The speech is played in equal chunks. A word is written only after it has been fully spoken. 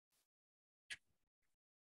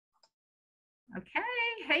Okay.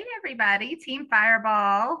 Hey, everybody. Team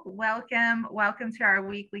Fireball. Welcome to our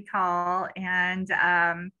weekly call. And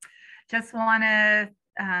just want to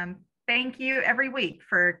thank you every week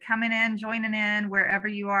for coming in, joining in wherever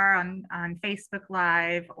you are on Facebook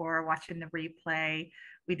Live or watching the replay.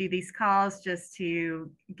 We do these calls just to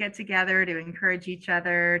get together, to encourage each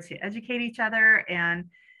other, to educate each other. And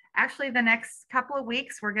actually, the next couple of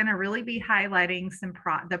weeks, we're going to really be highlighting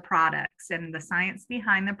the products and the science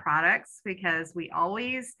behind the products, because we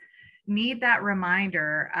always need that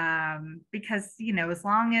reminder. Because, as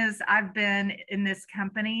long as I've been in this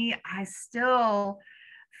company, I still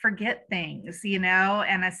forget things, and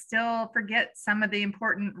I still forget some of the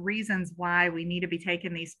important reasons why we need to be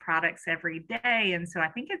taking these products every day. And so I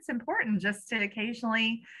think it's important just to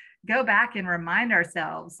occasionally go back and remind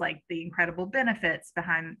ourselves like the incredible benefits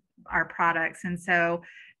behind our products. And so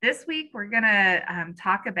this week we're going to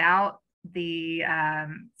talk about the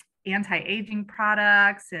anti-aging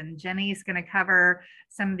products, and Jenny's going to cover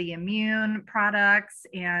some of the immune products,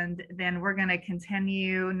 and then we're going to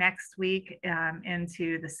continue next week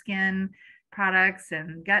into the skin products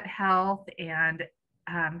and gut health. And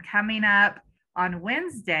coming up on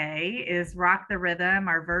Wednesday is Rock the Rhythm,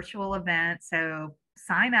 our virtual event. So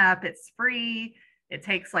sign up, it's free. It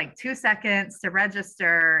takes like 2 seconds to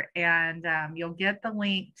register, and you'll get the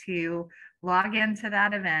link to log into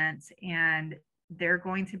that event. And they're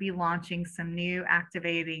going to be launching some new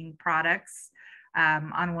activating products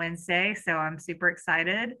on Wednesday. So I'm super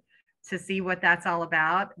excited to see what that's all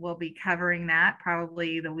about. We'll be covering that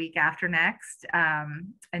probably the week after next,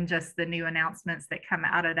 and just the new announcements that come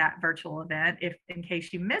out of that virtual event, if in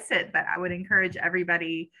case you miss it. But I would encourage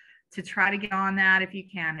everybody to try to get on that if you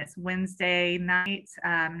can. It's Wednesday night,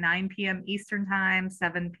 9 p.m. Eastern time,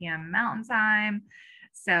 7 p.m. Mountain time.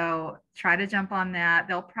 So try to jump on that.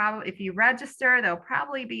 They'll probably, if you register, there'll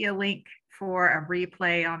probably be a link for a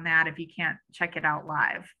replay on that if you can't check it out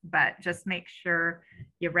live. But just make sure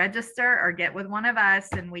you register or get with one of us,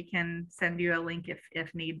 and we can send you a link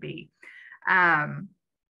if need be. I'm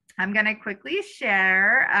going to quickly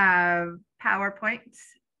share a PowerPoint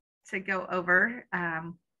to go over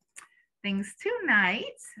things tonight.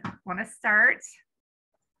 I want to start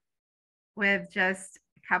with just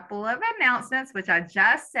couple of announcements, which I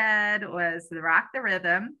just said was the Rock the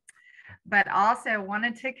Rhythm, but also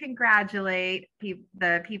wanted to congratulate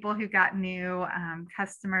the people who got new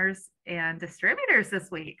customers and distributors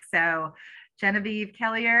this week. So Genevieve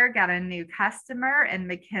Kellier got a new customer, and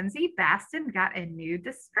Mackenzie Baston got a new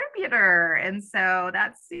distributor. And so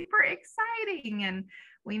that's super exciting. And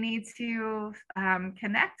we need to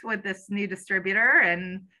connect with this new distributor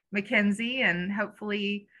and Mackenzie, and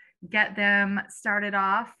hopefully get them started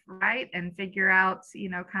off right and figure out,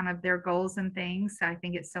 kind of their goals and things. So I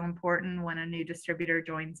think it's so important when a new distributor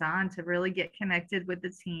joins on to really get connected with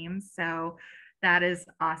the team. So that is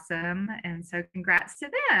awesome. And so congrats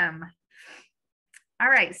to them. All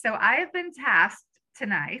right. So I have been tasked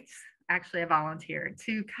tonight, actually I volunteered,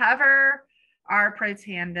 to cover our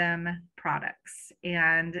Protandim products.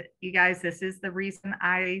 And you guys, this is the reason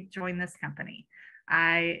I joined this company.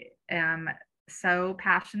 I am so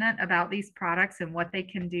passionate about these products and what they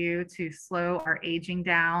can do to slow our aging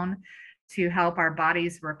down, to help our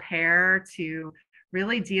bodies repair, to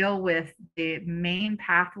really deal with the main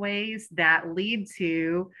pathways that lead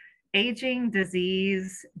to aging,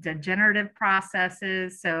 disease, degenerative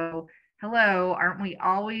processes. So hello, aren't we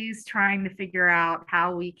always trying to figure out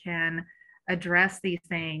how we can address these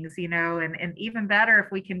things, and even better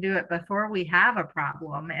if we can do it before we have a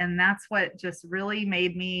problem. And that's what just really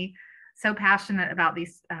made me so passionate about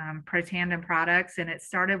these Protandim products. And it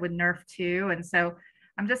started with Nerf 2. And so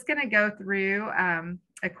I'm just going to go through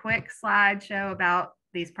a quick slideshow about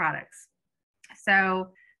these products. So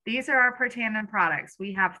these are our Protandim products.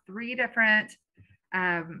 We have 3 different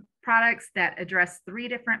products that address 3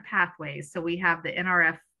 different pathways. So we have the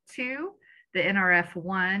NRF2, the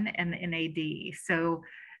NRF1, and the NAD. So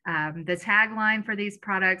the tagline for these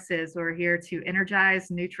products is, we're here to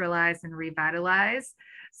energize, neutralize, and revitalize.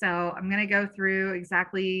 So I'm going to go through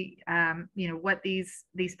exactly, what these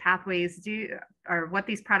pathways do, or what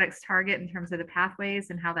these products target in terms of the pathways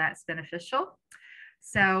and how that's beneficial.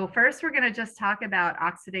 So first, we're going to just talk about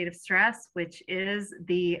oxidative stress, which is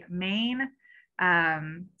the main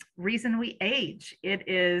reason we age. It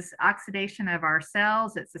is oxidation of our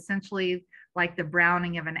cells. It's essentially like the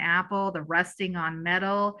browning of an apple, the rusting on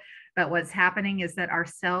metal. But what's happening is that our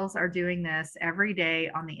cells are doing this every day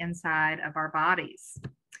on the inside of our bodies.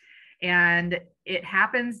 And it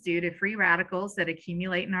happens due to free radicals that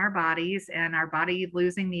accumulate in our bodies, and our body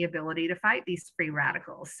losing the ability to fight these free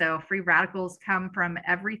radicals. So free radicals come from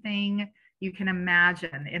everything you can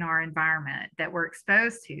imagine in our environment that we're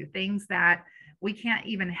exposed to, things that we can't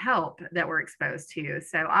even help that we're exposed to.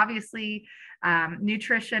 So obviously,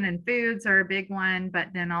 nutrition and foods are a big one, but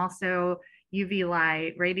then also UV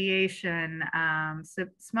light, radiation,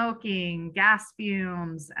 smoking, gas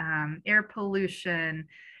fumes, air pollution,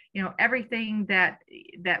 everything that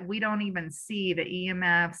we don't even see, the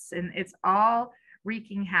EMFs, and it's all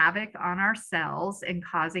wreaking havoc on our cells and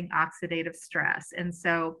causing oxidative stress. And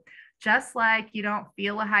so just like you don't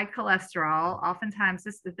feel a high cholesterol, oftentimes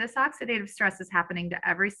this oxidative stress is happening to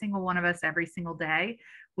every single one of us every single day.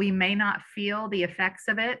 We may not feel the effects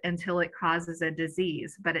of it until it causes a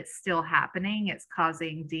disease, but it's still happening. It's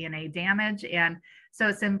causing DNA damage. And so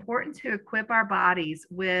it's important to equip our bodies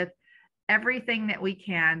with everything that we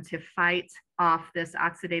can to fight off this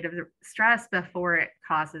oxidative stress before it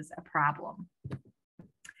causes a problem.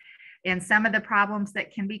 And some of the problems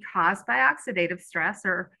that can be caused by oxidative stress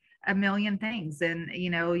are a million things. And,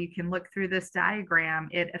 you can look through this diagram.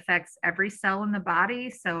 It affects every cell in the body.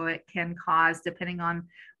 So it can cause, depending on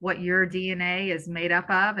what your DNA is made up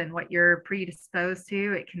of and what you're predisposed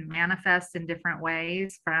to, it can manifest in different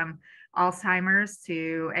ways, from Alzheimer's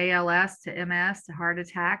to ALS to MS to heart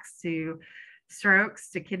attacks to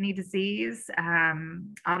strokes to kidney disease,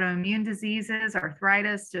 autoimmune diseases,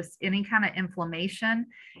 arthritis, just any kind of inflammation,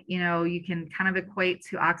 you can kind of equate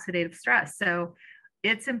to oxidative stress. So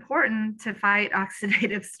it's important to fight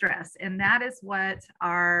oxidative stress. And that is what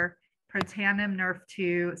our Protandim Nerf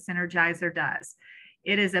 2 Synergizer does.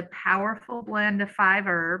 It is a powerful blend of 5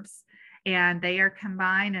 herbs, and they are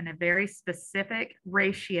combined in a very specific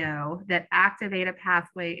ratio that activate a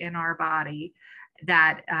pathway in our body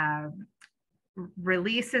that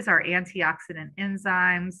releases our antioxidant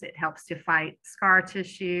enzymes. It helps to fight scar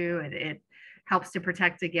tissue. It helps to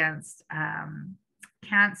protect against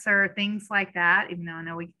cancer, things like that, even though I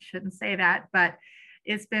know we shouldn't say that, but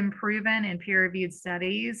it's been proven in peer-reviewed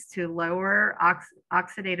studies to lower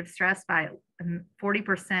oxidative stress by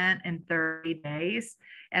 40% in 30 days.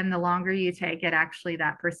 And the longer you take it, actually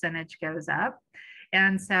that percentage goes up.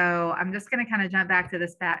 And so I'm just going to kind of jump back to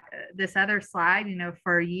this other slide.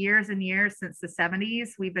 For years and years, since the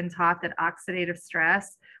 70s, we've been taught that oxidative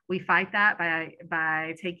stress, we fight that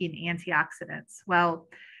by taking antioxidants. Well,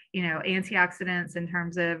 antioxidants in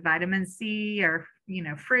terms of vitamin C or,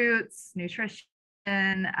 fruits, nutrition,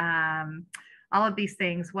 all of these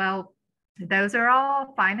things. Well, those are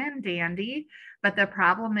all fine and dandy, but the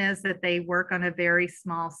problem is that they work on a very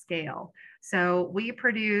small scale. So we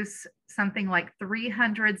produce something like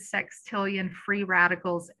 300 sextillion free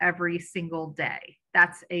radicals every single day.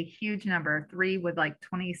 That's a huge number, 3 with like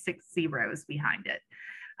 26 zeros behind it.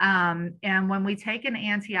 And when we take an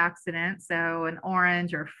antioxidant, so an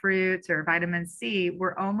orange or fruits or vitamin C,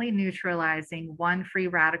 we're only neutralizing 1 free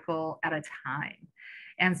radical at a time.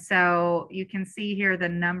 And so you can see here the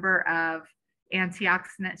number of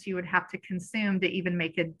antioxidants you would have to consume to even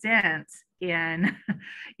make a dent in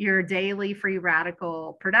your daily free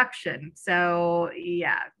radical production. So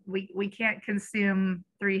yeah, we can't consume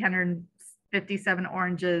 357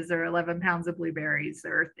 oranges or 11 pounds of blueberries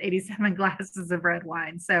or 87 glasses of red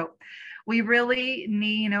wine. So we really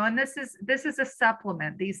need, and this is a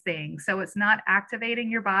supplement, these things. So it's not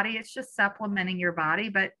activating your body, it's just supplementing your body,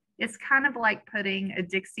 but it's kind of like putting a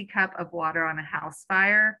Dixie cup of water on a house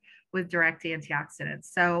fire with direct antioxidants.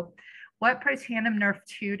 So what Protandim Nerf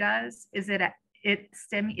 2 does is it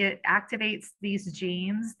activates these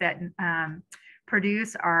genes that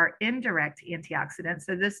produce our indirect antioxidants.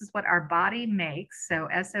 So this is what our body makes. So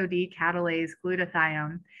SOD, catalase,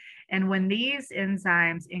 glutathione. And when these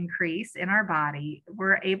enzymes increase in our body,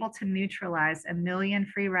 we're able to neutralize 1 million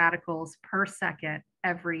free radicals per second,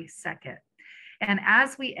 every second. And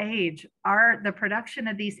as we age, the production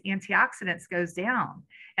of these antioxidants goes down.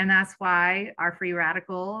 And that's why our free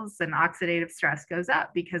radicals and oxidative stress goes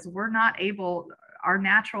up, because our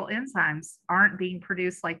natural enzymes aren't being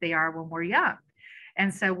produced like they are when we're young.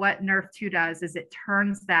 And so what Nerf 2 does is it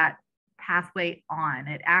turns that pathway on,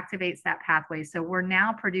 it activates that pathway. So we're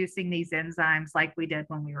now producing these enzymes like we did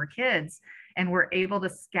when we were kids, and we're able to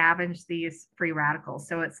scavenge these free radicals.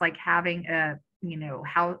 So it's like having a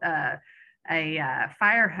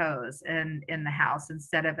fire hose in the house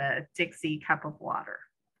instead of a Dixie cup of water.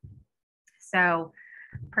 So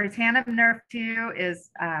Protandim Nerf 2 is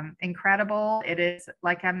incredible. It is,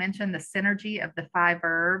 like I mentioned, the synergy of the 5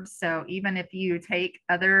 herbs. So even if you take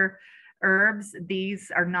other herbs,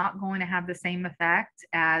 these are not going to have the same effect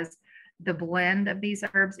as the blend of these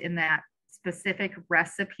herbs in that specific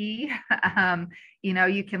recipe.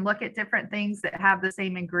 You can look at different things that have the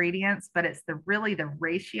same ingredients, but it's really the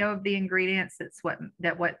ratio of the ingredients. It's what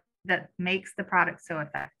that makes the product so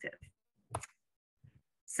effective.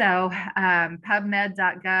 So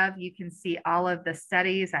PubMed.gov, you can see all of the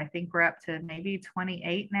studies. I think we're up to maybe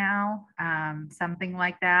 28 now, something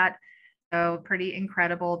like that. So pretty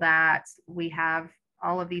incredible that we have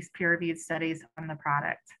all of these peer-reviewed studies on the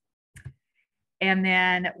product. And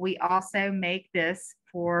then we also make this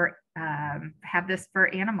for, have this for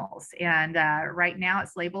animals. And right now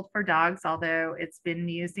it's labeled for dogs, although it's been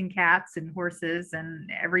used in cats and horses and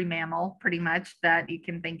every mammal pretty much that you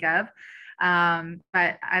can think of.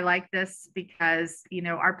 But I like this because, you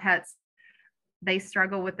know, our pets, they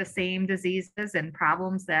struggle with the same diseases and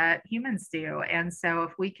problems that humans do. And so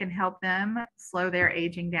if we can help them slow their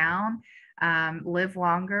aging down, live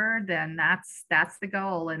longer, then that's the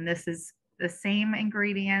goal. And this is the same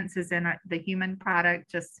ingredients as in the human product,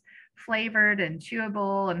 just flavored and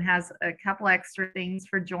chewable, and has a couple extra things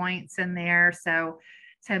for joints in there. So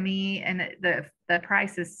to me, and the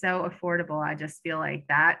price is so affordable, I just feel like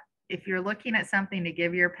that if you're looking at something to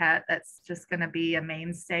give your pet that's just going to be a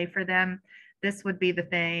mainstay for them, this would be the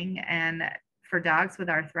thing. And for dogs with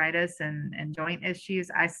arthritis and joint issues,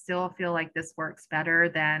 I still feel like this works better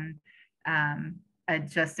than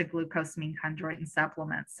just a glucosamine chondroitin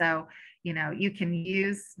supplement. So, you know, you can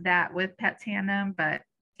use that with Pet Tandem, but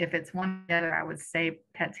if it's one or the other, I would say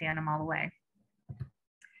Pet Tandem all the way.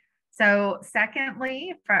 So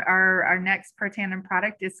secondly, for our next Pro Tandem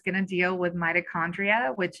product is going to deal with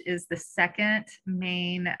mitochondria, which is the second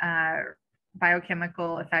main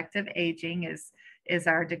biochemical effect of aging is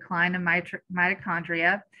our decline of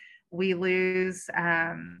mitochondria. We lose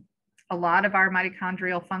a lot of our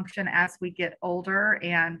mitochondrial function as we get older.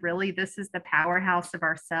 And really, this is the powerhouse of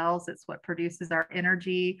our cells. It's what produces our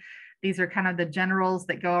energy. These are kind of the generals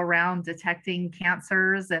that go around detecting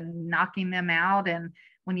cancers and knocking them out. And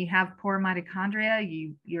when you have poor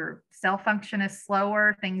mitochondria, your cell function is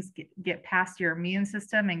slower. Things get past your immune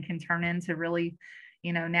system and can turn into really,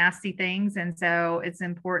 you know, nasty things. And so it's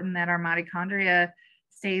important that our mitochondria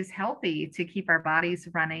stays healthy to keep our bodies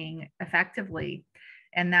running effectively.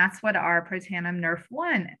 And that's what our Pro Tandem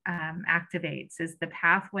Nerf1 activates, is the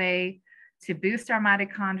pathway to boost our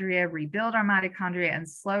mitochondria, rebuild our mitochondria, and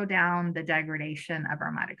slow down the degradation of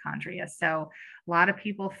our mitochondria. So a lot of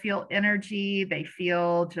people feel energy. They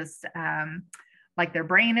feel just like their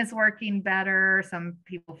brain is working better. Some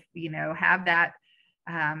people, you know, have that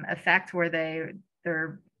effect where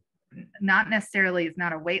they're not necessarily, it's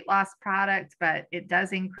not a weight loss product, but it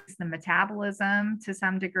does increase the metabolism to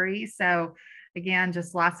some degree. So again,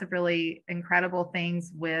 just lots of really incredible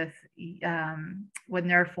things with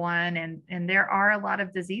Nerf1, and there are a lot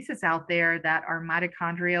of diseases out there that are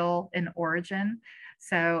mitochondrial in origin.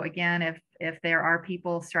 So again, if there are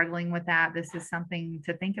people struggling with that, this is something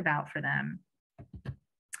to think about for them.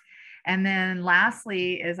 And then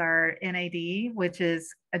lastly is our NAD, which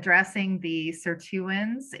is addressing the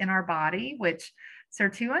sirtuins in our body, which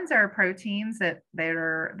sirtuins are proteins that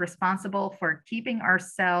are responsible for keeping our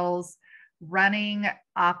cells running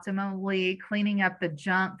optimally, cleaning up the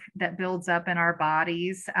junk that builds up in our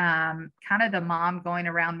bodies, kind of the mom going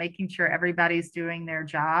around making sure everybody's doing their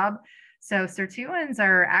job. So sirtuins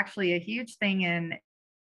are actually a huge thing in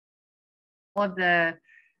all of the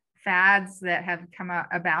fads that have come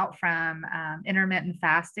about from intermittent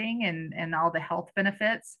fasting, and all the health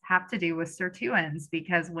benefits have to do with sirtuins,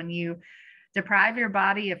 because when you deprive your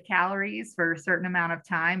body of calories for a certain amount of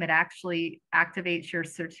time, it actually activates your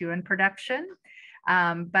sirtuin production.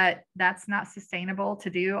 But that's not sustainable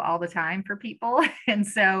to do all the time for people. And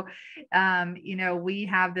so, you know, we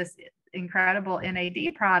have this incredible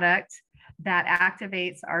NAD product that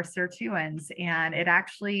activates our sirtuins. And it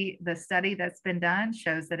actually, the study that's been done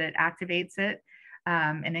shows that it activates it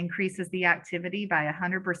and increases the activity by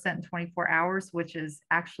 100% in 24 hours, which is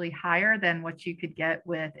actually higher than what you could get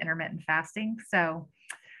with intermittent fasting. So,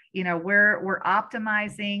 you know, we're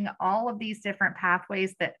optimizing all of these different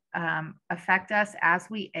pathways that affect us as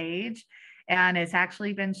we age. And it's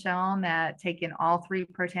actually been shown that taking all three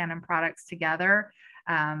Pro Tandem products together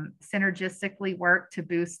synergistically work to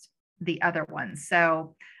boost the other ones.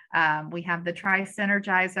 So we have the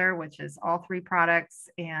Tri-Synergizer, which is all three products.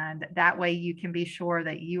 And that way you can be sure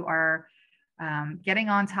that you are getting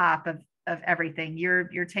on top of everything.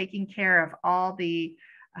 You're taking care of all the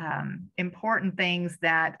important things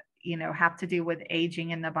that, you know, have to do with aging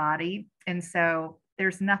in the body. And so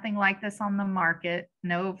there's nothing like this on the market.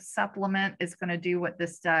 No supplement is going to do what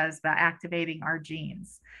this does by activating our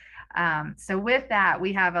genes. So with that,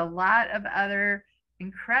 we have a lot of other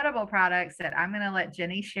incredible products that I'm going to let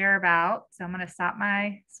Jenny share about. So I'm going to stop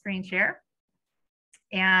my screen share.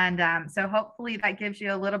 And so hopefully that gives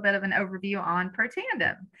you a little bit of an overview on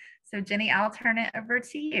Protandim. So Jenny, I'll turn it over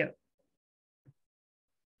to you.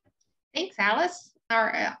 Thanks, Alice.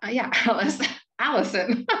 Or yeah, Alice.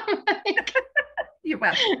 Allison. You're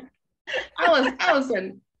welcome.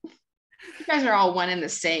 Allison. You guys are all one and the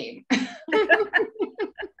same.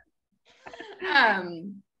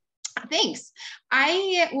 Thanks.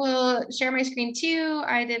 I will share my screen too.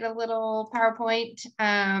 I did a little PowerPoint.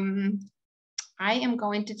 I am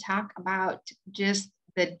going to talk about just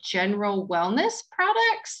the general wellness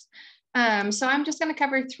products. So I'm just going to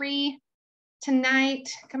cover 3 tonight.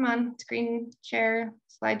 Come on, screen share,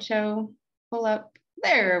 slideshow, pull up.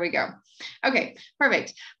 There we go. Okay,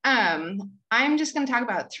 perfect. I'm just going to talk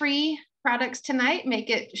about 3 products tonight, make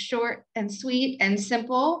it short and sweet and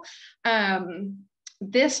simple.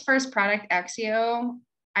 This first product, Axio,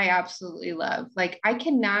 I absolutely love. Like, I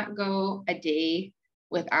cannot go a day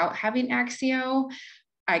without having Axio.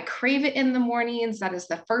 I crave it in the mornings. That is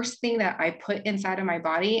the first thing that I put inside of my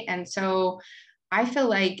body. And so I feel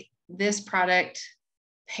like this product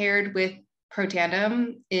paired with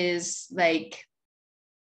Protandim is like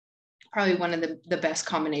probably one of the best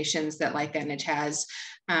combinations that LifeVantage has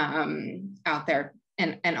out there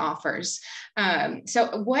and offers.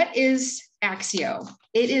 So what is Axio?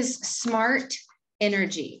 It is smart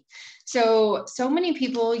energy. So many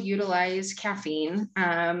people utilize caffeine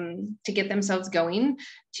to get themselves going,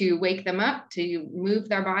 to wake them up, to move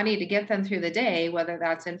their body, to get them through the day, whether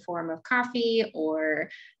that's in form of coffee or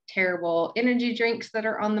terrible energy drinks that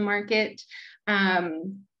are on the market.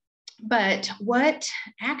 But what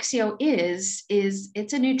Axio is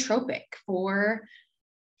it's a nootropic for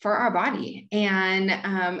our body.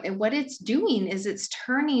 And what it's doing is it's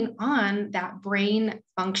turning on that brain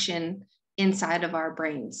function inside of our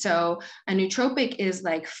brain. So a nootropic is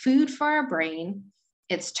like food for our brain.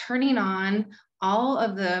 It's turning on all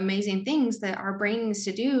of the amazing things that our brain needs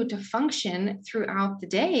to do to function throughout the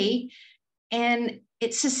day. And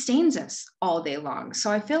it sustains us all day long. So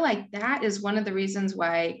I feel like that is one of the reasons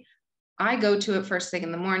why I go to it first thing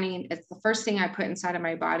in the morning. It's the first thing I put inside of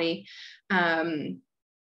my body. And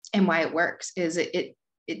why it works is it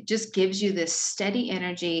just gives you this steady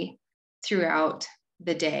energy throughout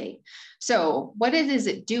the day. So what is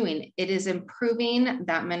it doing? It is improving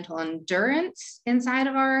that mental endurance inside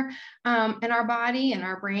of our in our body and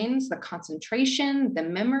our brains, the concentration, the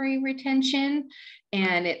memory retention,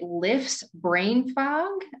 and it lifts brain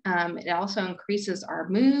fog. It also increases our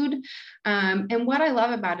mood. And what I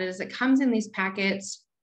love about it is it comes in these packets.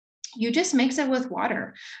 You just mix it with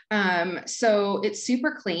water. So it's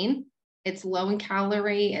super clean. It's low in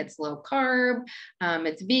calorie, it's low carb,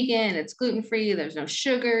 it's vegan, it's gluten-free, there's no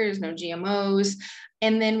sugars, no GMOs.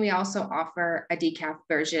 And then we also offer a decaf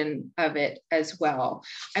version of it as well.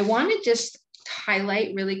 I want to just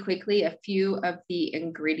highlight really quickly a few of the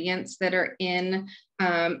ingredients that are in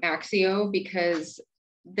Axio because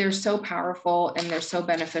they're so powerful and they're so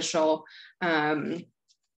beneficial. And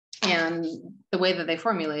the way that they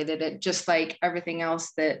formulated it, just like everything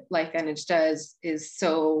else that LifeVantage does, is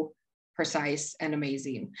so precise and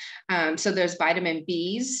amazing. So there's vitamin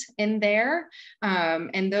B's in there,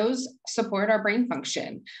 and those support our brain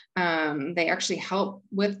function. They actually help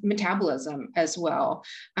with metabolism as well.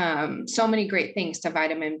 So many great things to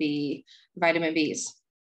vitamin B's.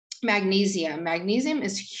 Magnesium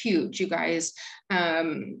is huge, you guys.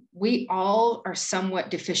 We all are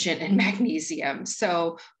somewhat deficient in magnesium.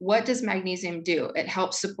 So what does magnesium do? It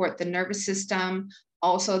helps support the nervous system,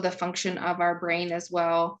 also the function of our brain as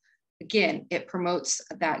well. Again, it promotes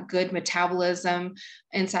that good metabolism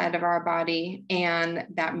inside of our body and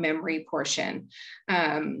that memory portion.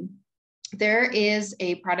 There is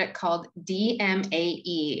a product called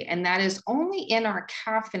DMAE, and that is only in our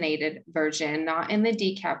caffeinated version, not in the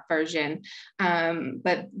decaf version.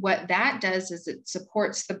 But what that does is it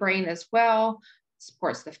supports the brain as well,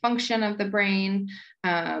 supports the function of the brain.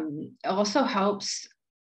 It also helps,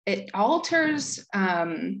 it alters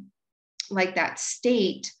like that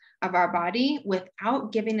state of our body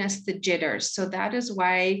without giving us the jitters. So that is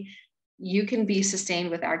why you can be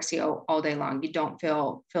sustained with Axio all day long. You don't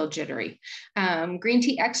feel jittery. Green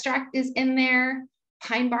tea extract is in there.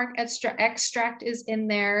 Pine bark extract is in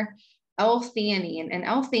there. L-theanine, and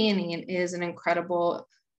L-theanine is an incredible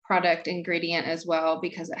product ingredient as well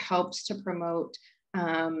because it helps to promote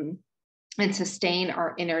and sustain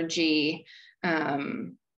our energy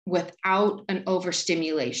without an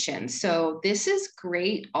overstimulation. So this is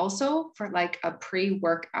great also for like a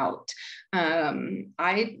pre-workout.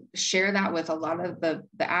 I share that with a lot of the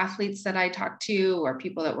athletes that I talk to, or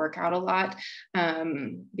people that work out a lot,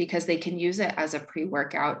 because they can use it as a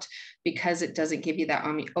pre-workout because it doesn't give you that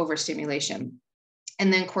overstimulation.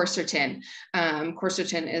 And then quercetin.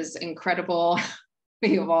 Quercetin is incredible.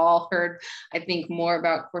 We've all heard, I think, more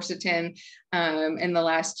about quercetin in the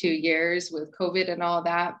last 2 years with COVID and all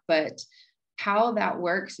that. But how that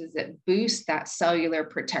works is it boosts that cellular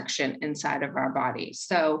protection inside of our body.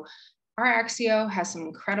 So our Axio has some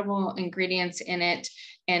incredible ingredients in it,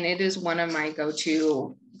 and it is one of my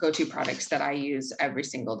go-to products that I use every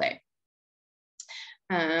single day.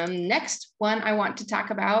 Next one I want to talk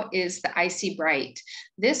about is the Icy Bright.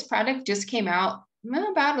 This product just came out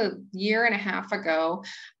about a year and a half ago.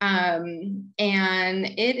 And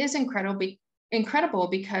it is incredible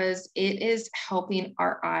because it is helping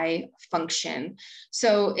our eye function.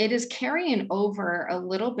 So it is carrying over a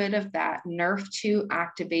little bit of that NRF2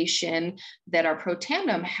 activation that our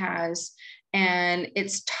Protandim has, and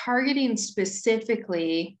it's targeting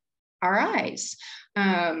specifically our eyes.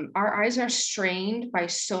 Our eyes are strained by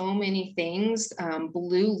so many things.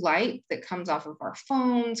 Blue light that comes off of our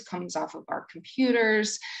phones, comes off of our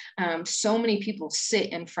computers. So many people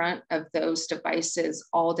sit in front of those devices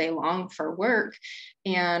all day long for work,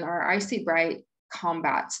 and our Icy Bright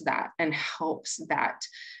combats that and helps that.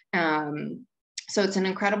 So it's an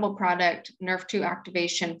incredible product, NRF2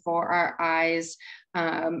 activation for our eyes.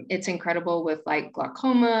 It's incredible with like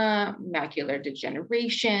glaucoma, macular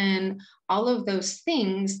degeneration, all of those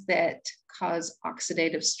things that cause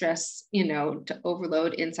oxidative stress, to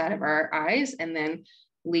overload inside of our eyes and then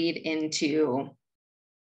lead into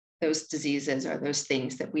those diseases or those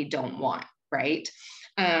things that we don't want, right?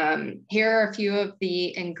 Here are a few of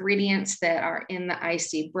the ingredients that are in the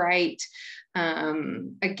Icy Bright.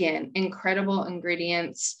 Again, incredible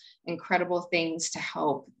ingredients, incredible things to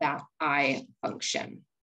help that eye function.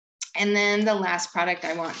 And then the last product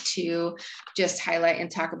I want to just highlight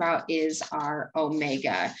and talk about is our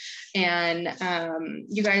Omega. And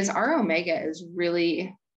you guys, our Omega is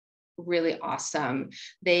really, really awesome.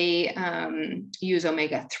 They use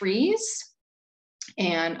omega-3s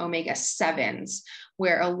and omega-7s,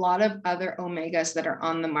 where a lot of other omegas that are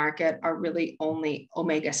on the market are really only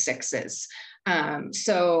omega-6s.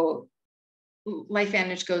 So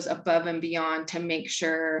LifeVantage goes above and beyond to make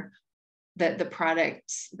sure that the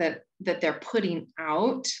products that they're putting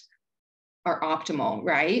out are optimal,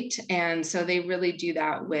 right? And so they really do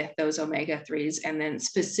that with those omega-3s and then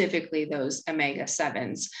specifically those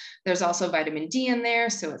omega-7s. There's also vitamin D in there,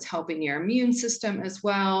 so it's helping your immune system as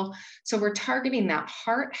well. So we're targeting that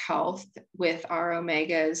heart health with our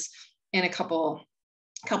omegas in a couple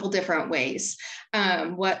different ways.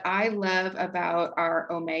 What I love about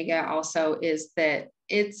our Omega also is that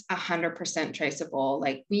it's 100% traceable.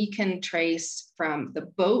 Like we can trace from the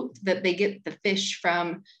boat that they get the fish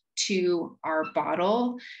from to our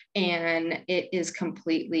bottle, and it is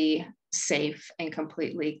completely safe and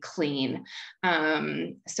completely clean.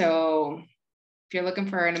 So if you're looking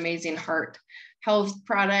for an amazing heart health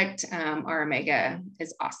product, our Omega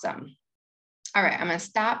is awesome. All right, I'm gonna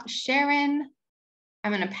stop sharing.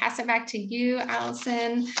 I'm going to pass it back to you,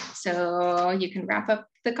 Allison, so you can wrap up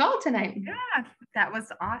the call tonight. Yeah, that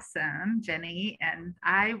was awesome, Jenny. And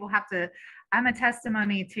I'm a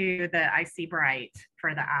testimony to the Icy Bright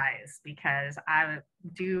for the eyes, because I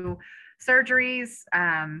do surgeries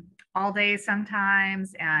all day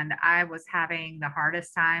sometimes. And I was having the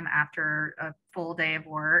hardest time after a full day of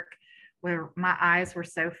work, where my eyes were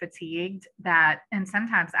so fatigued and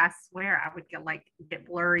sometimes I swear I would get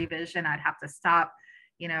blurry vision. I'd have to stop,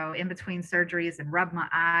 in between surgeries and rub my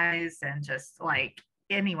eyes and just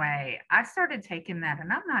anyway, I started taking that,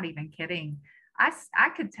 and I'm not even kidding. I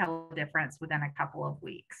could tell the difference within a couple of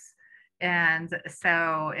weeks. And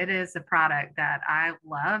so it is a product that I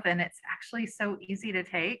love, and it's actually so easy to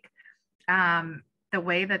take. The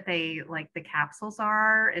way that the capsules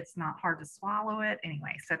are, it's not hard to swallow it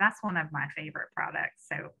anyway. So that's one of my favorite products.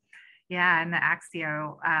 So yeah, and the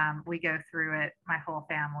Axio, we go through it, my whole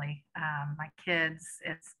family, my kids,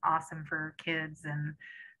 it's awesome for kids. And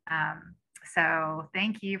so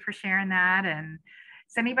thank you for sharing that. And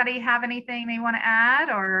does anybody have anything they want to add,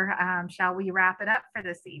 or shall we wrap it up for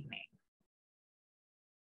this evening?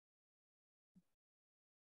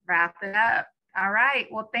 Wrap it up. All right.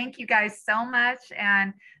 Well, thank you guys so much.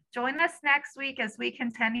 And join us next week as we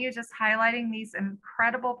continue just highlighting these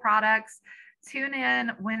incredible products. Tune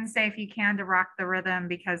in Wednesday if you can to Rock the Rhythm,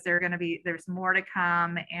 because there's more to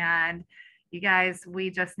come. And You guys, we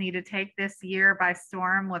just need to take this year by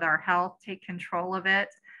storm with our health, take control of it,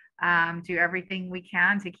 do everything we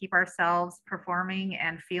can to keep ourselves performing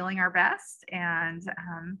and feeling our best. And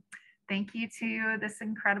thank you to this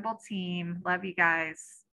incredible team. Love you guys.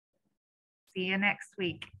 See you next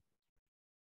week.